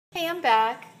Hey, I'm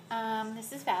back.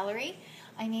 This is Valerie.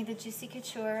 I made the Juicy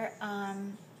Couture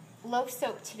loaf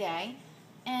soap today,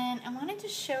 and I wanted to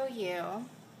show you.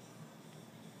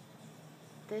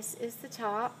 This is the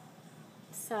top,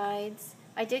 sides.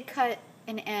 I did cut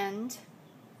an end.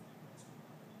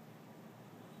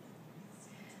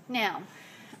 Now,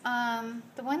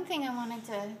 the one thing I wanted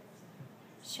to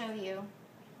show you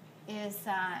is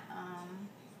that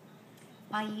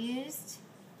I used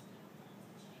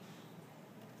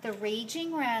the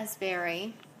Raging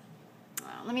Raspberry.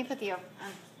 Let me put the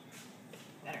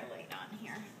better light on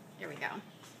here. Here we go.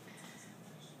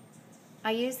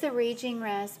 I used the Raging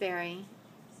Raspberry,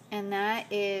 and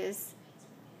that is,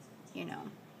 you know,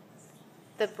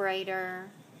 the brighter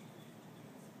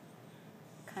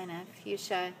kind of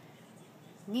fuchsia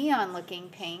neon looking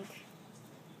pink.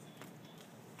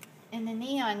 And the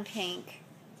neon pink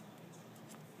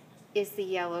is the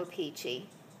yellow peachy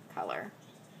color.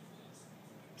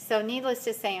 So needless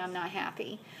to say, I'm not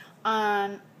happy.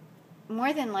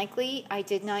 More than likely, I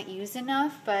did not use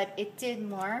enough, but it did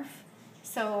morph.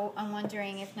 So I'm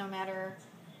wondering if no matter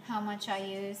how much I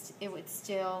used, it would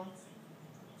still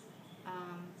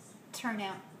turn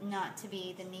out not to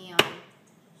be the neon.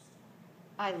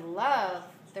 I love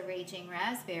the Raging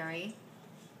Raspberry,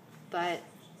 but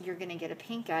you're going to get a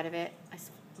pink out of it, I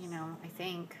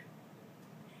think.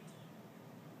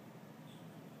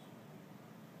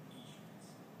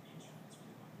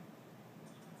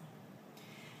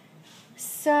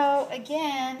 So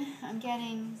again, I'm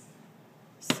getting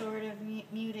sort of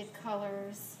muted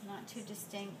colors, not too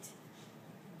distinct,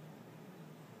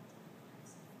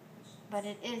 but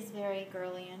it is very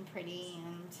girly and pretty,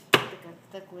 and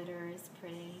the glitter is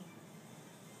pretty.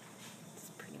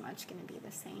 It's pretty much going to be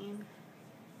the same.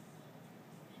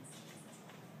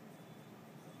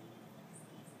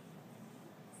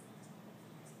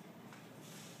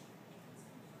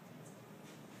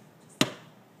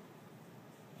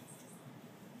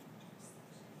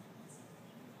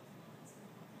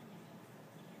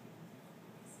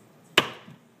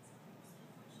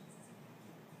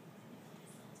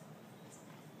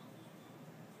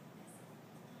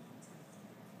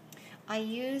 I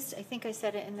used, I think I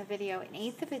said it in the video,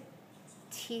 1/8 of a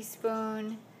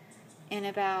teaspoon and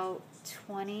about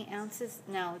 20 ounces,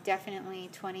 no, definitely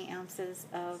 20 ounces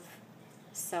of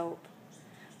soap.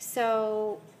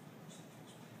 So,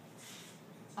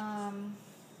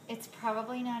 it's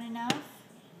probably not enough,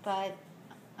 but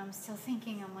I'm still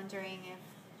thinking, I'm wondering if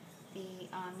the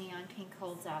neon pink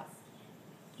holds up,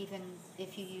 even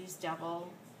if you use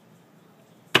double.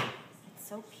 It's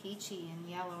so peachy and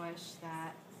yellowish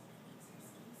that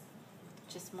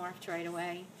just morphed right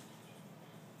away.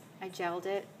 I gelled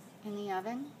it in the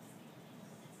oven.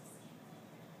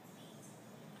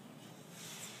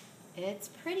 It's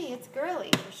pretty, it's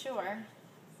girly for sure.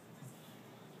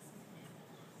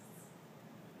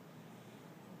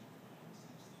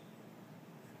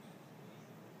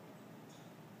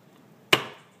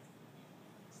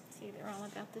 See, they're all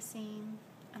about the same.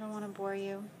 I don't want to bore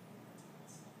you.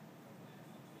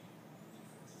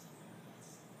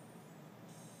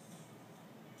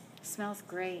 Smells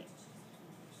great.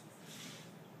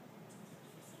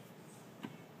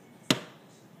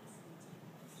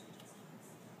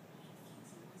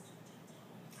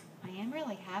 I am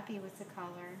really happy with the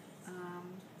color.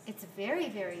 It's very,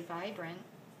 very vibrant.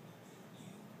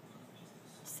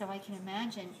 So I can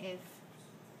imagine if,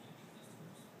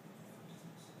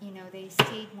 they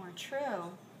stayed more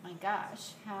true, my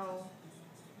gosh, how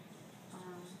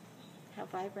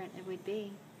vibrant it would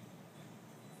be.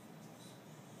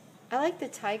 I like the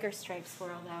tiger stripe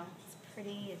swirl though. It's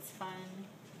pretty, it's fun.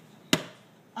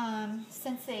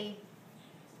 Since they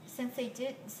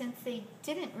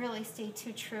didn't really stay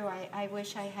too true, I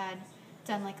wish I had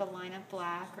done like a line of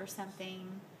black or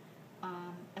something.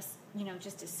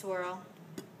 Just a swirl,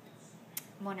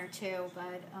 one or two.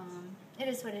 But it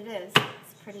is what it is.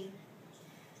 It's pretty.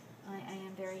 I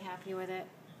am very happy with it,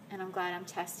 and I'm glad I'm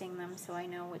testing them so I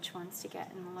know which ones to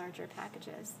get in the larger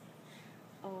packages.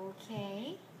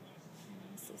 Okay.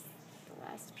 This is the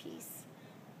last piece.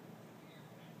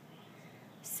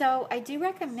 So I do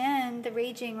recommend the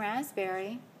Raging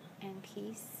Raspberry and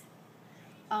piece.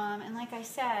 And like I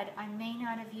said, I may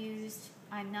not have used,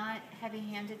 I'm not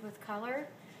heavy-handed with color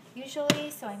usually,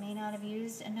 so I may not have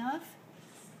used enough.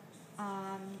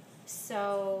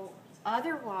 So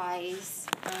otherwise,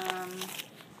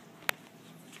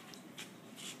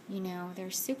 they're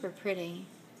super pretty.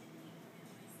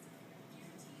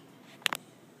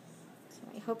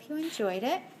 I hope you enjoyed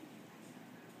it.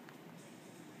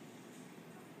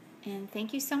 And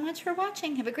thank you so much for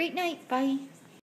watching. Have a great night. Bye.